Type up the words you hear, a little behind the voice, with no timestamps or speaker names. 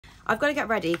I've got to get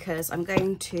ready because I'm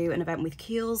going to an event with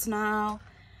Kiehl's now,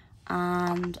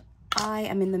 and I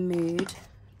am in the mood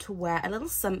to wear a little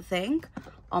something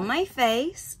on my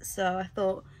face. So I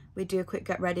thought we'd do a quick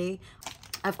get ready.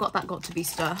 I've got that got to be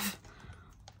stuff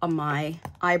on my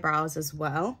eyebrows as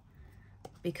well,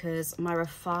 because my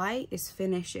Refi is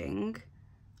finishing,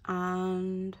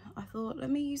 and I thought, let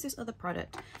me use this other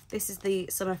product. This is the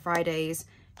Summer Fridays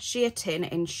Sheer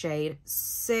Tint in shade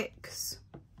 6.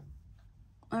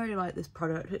 I really like this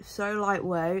product. It's so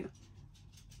lightweight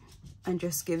and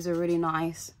just gives a really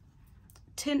nice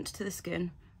tint to the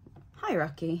skin. Hi,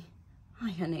 Rocky.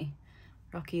 Hi, honey.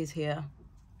 Rocky is here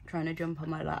trying to jump on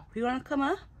my lap. You want to come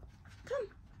up? Come.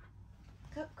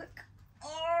 Come quick.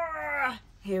 Oh,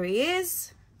 here he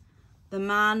is. The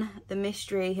man, the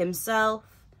mystery himself.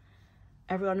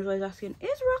 Everyone is always asking,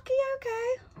 is Rocky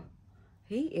okay?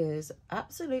 He is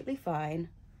absolutely fine.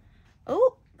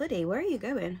 Oh, buddy, where are you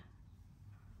going?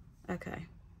 Okay.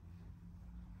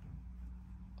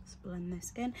 Let's blend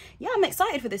this in. Yeah, I'm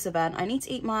excited for this event. I need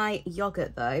to eat my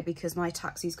yogurt though, because my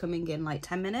taxi's coming in like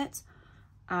 10 minutes.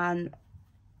 And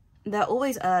they're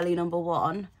always early, number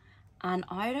one. And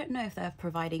I don't know if they're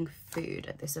providing food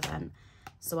at this event.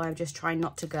 So I'm just trying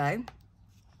not to go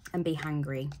and be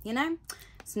hangry, you know?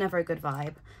 It's never a good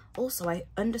vibe. Also, I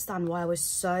understand why I was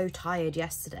so tired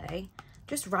yesterday.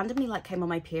 Just randomly like came on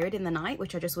my period in the night,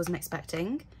 which I just wasn't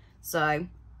expecting. So,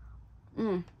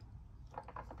 and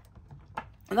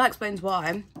that explains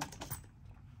why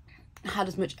I had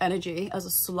as much energy as a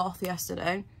sloth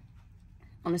yesterday.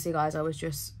 Honestly, guys, I was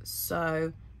just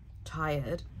so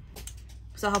tired.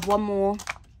 So I have one more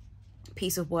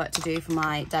piece of work to do for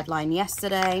my deadline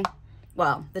yesterday.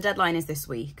 Well, the deadline is this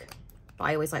week, but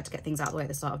I always like to get things out of the way at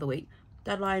the start of the week.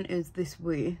 Deadline is this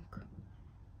week,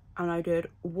 and I did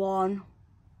one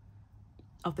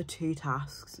of the 2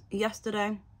 tasks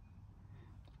yesterday.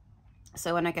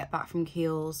 So when I get back from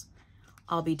Kiehl's,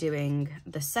 I'll be doing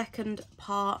the second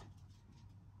part.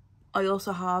 I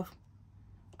also have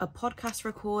a podcast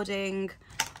recording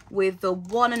with the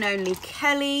one and only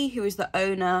Kelly, who is the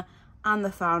owner and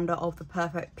the founder of The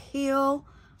Perfect Peel.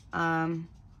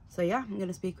 So yeah, I'm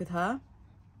gonna speak with her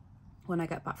when I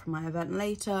get back from my event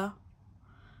later.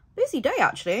 Busy day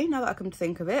actually, now that I come to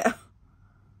think of it.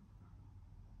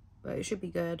 But it should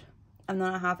be good. And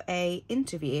then I have a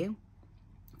interview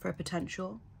for a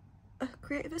potential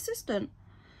creative assistant.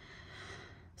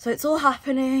 So it's all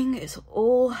happening,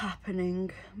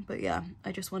 But yeah,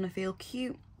 I just want to feel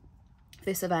cute for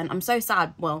this event. I'm so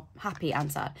sad, well, happy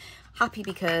and sad. Happy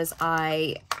because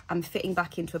I am fitting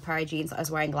back into a pair of jeans that I was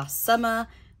wearing last summer,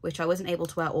 which I wasn't able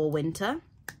to wear all winter,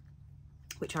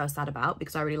 which I was sad about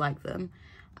because I really like them.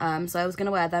 So I was going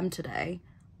to wear them today,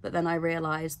 but then I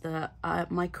realised that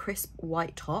my crisp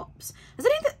white tops, I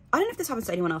don't know if this happens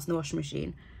to anyone else in the washing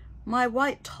machine, my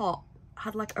white top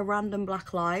had like a random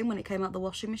black line when it came out the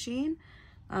washing machine,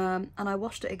 and I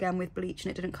washed it again with bleach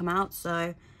and it didn't come out,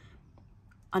 so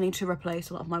I need to replace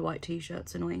a lot of my white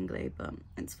t-shirts, annoyingly, but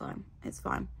it's fine, it's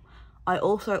fine. I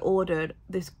also ordered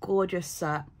this gorgeous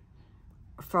set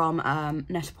from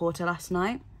Net-a-Porter last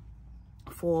night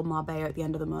for Marbella at the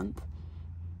end of the month.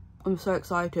 I'm so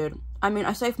excited. I mean,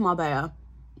 I say for Marbella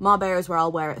is where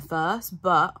I'll wear it first,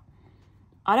 but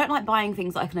I don't like buying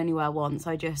things that I can only wear once.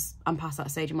 I'm past that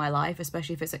stage in my life,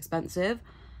 especially if it's expensive.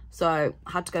 So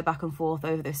I had to go back and forth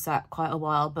over this set quite a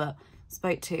while, but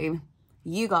spoke to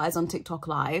you guys on TikTok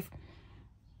Live,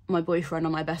 my boyfriend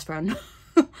and my best friend.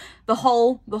 the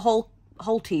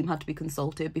whole team had to be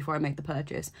consulted before I make the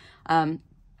purchase. And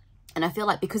I feel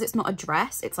like because it's not a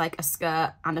dress, it's like a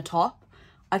skirt and a top,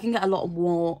 I can get a lot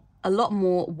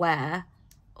more wear.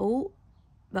 Oh,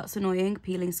 that's annoying,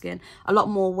 peeling skin. A lot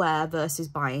more wear versus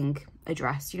buying a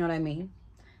dress, you know what I mean?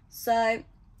 So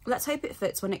let's hope it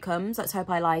fits when it comes. Let's hope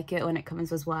I like it when it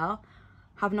comes as well.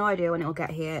 Have no idea when it'll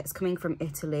get here. It's coming from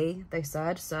Italy, they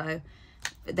said, so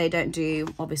they don't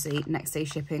do, obviously, next day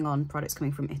shipping on products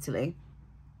coming from Italy.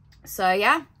 So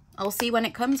yeah, I'll see when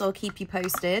it comes. I'll keep you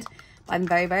posted. But I'm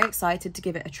very, very excited to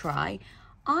give it a try.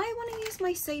 I want to use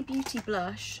my Saie Beauty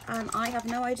blush, and I have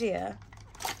no idea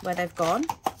where they've gone.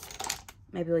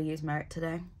 Maybe we'll use Merit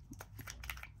today.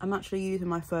 I'm actually using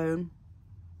my phone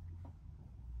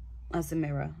as a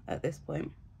mirror at this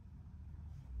point.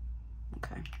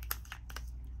 Okay.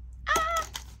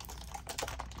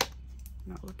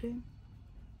 That will do.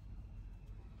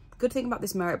 Good thing about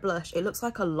this Merit blush, it looks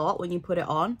like a lot when you put it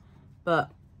on,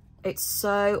 but it's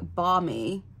so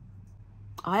balmy.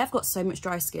 I have got so much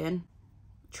dry skin.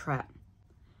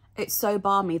 It's so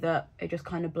balmy that it just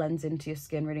kind of blends into your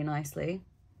skin really nicely.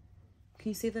 Can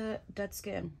you see the dead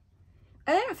skin?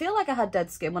 I didn't feel like I had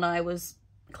dead skin when I was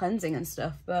cleansing and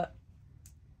stuff, but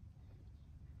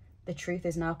The truth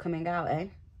is now coming out, eh?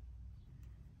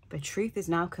 The truth is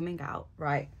now coming out.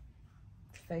 Right.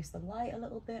 Face the light a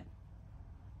little bit.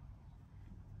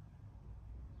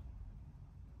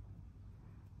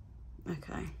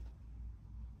 Okay.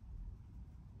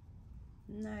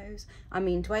 Nose. I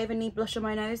mean, do I even need blush on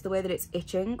my nose? The way that it's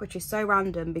itching, which is so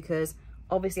random because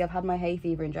obviously I've had my hay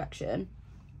fever injection.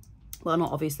 Well,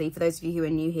 not obviously. For those of you who are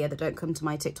new here that don't come to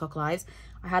my TikTok lives,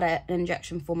 I had an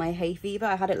injection for my hay fever.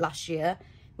 I had it last year.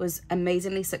 It was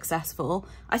amazingly successful.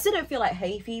 I still don't feel like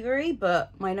hay fevery,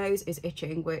 but my nose is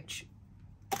itching, which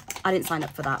I didn't sign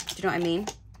up for that. Do you know what I mean?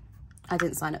 I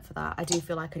didn't sign up for that. I do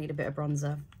feel like I need a bit of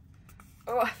bronzer.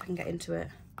 Oh, if I can get into it.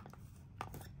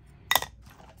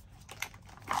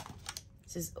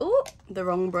 This is, oh, the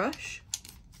wrong brush.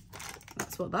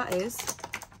 That's what that is.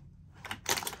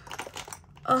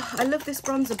 Oh, I love this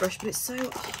bronzer brush, but it's so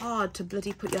hard to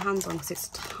bloody put your hands on because it's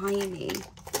tiny.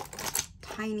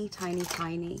 Tiny, tiny,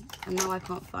 tiny. And now I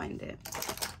can't find it.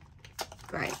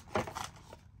 Great.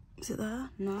 Is it there?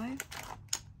 No.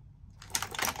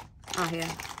 Ah, here.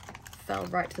 Fell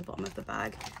right to the bottom of the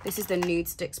bag. This is the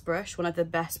NUDESTIX brush, one of the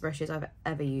best brushes I've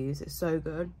ever used. It's so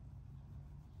good.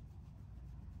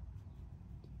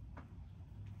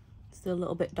 Still a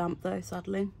little bit damp though,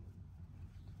 sadly.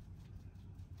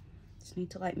 Just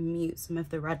need to like mute some of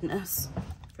the redness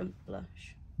from the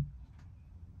blush.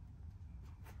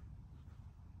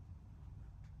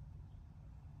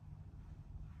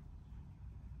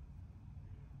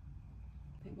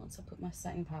 I think once I put my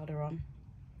setting powder on,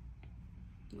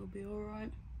 it'll be all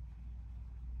right.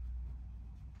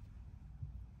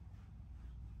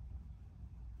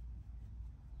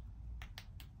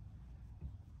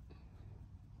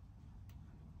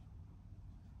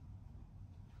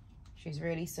 She's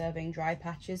really serving dry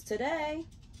patches today.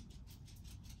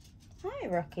 Hi,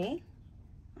 Rocky.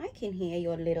 I can hear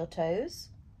your little toes.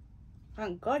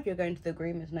 Thank God you're going to the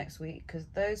groomers next week because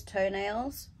those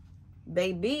toenails,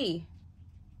 baby,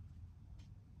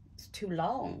 it's too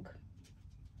long.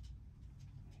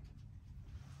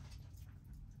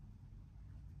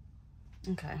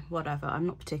 Okay, whatever. I'm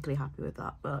not particularly happy with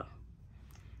that, but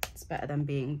it's better than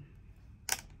being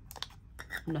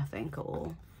nothing at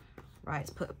all. Right,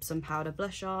 let's put some powder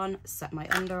blush on, set my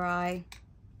under eye.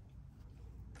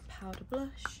 Powder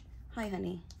blush. Hi,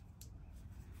 honey.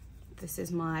 This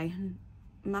is my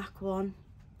MAC one,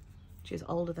 which is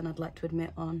older than I'd like to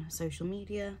admit on social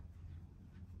media.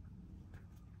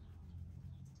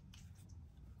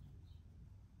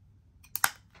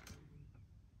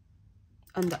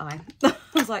 Under eye. I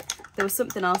was like, there was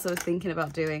something else I was thinking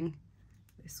about doing.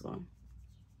 This one.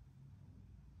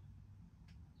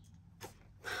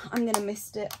 I'm gonna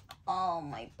mist it. Oh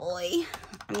my boy.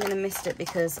 I'm gonna mist it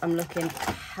because I'm looking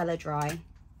hella dry.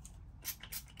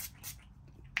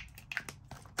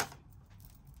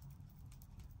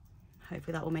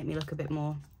 Hopefully that will make me look a bit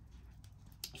more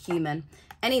human.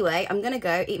 Anyway, I'm gonna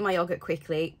go eat my yogurt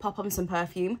quickly, pop on some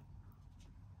perfume.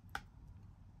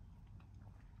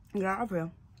 Yeah, I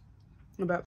will. In a bit.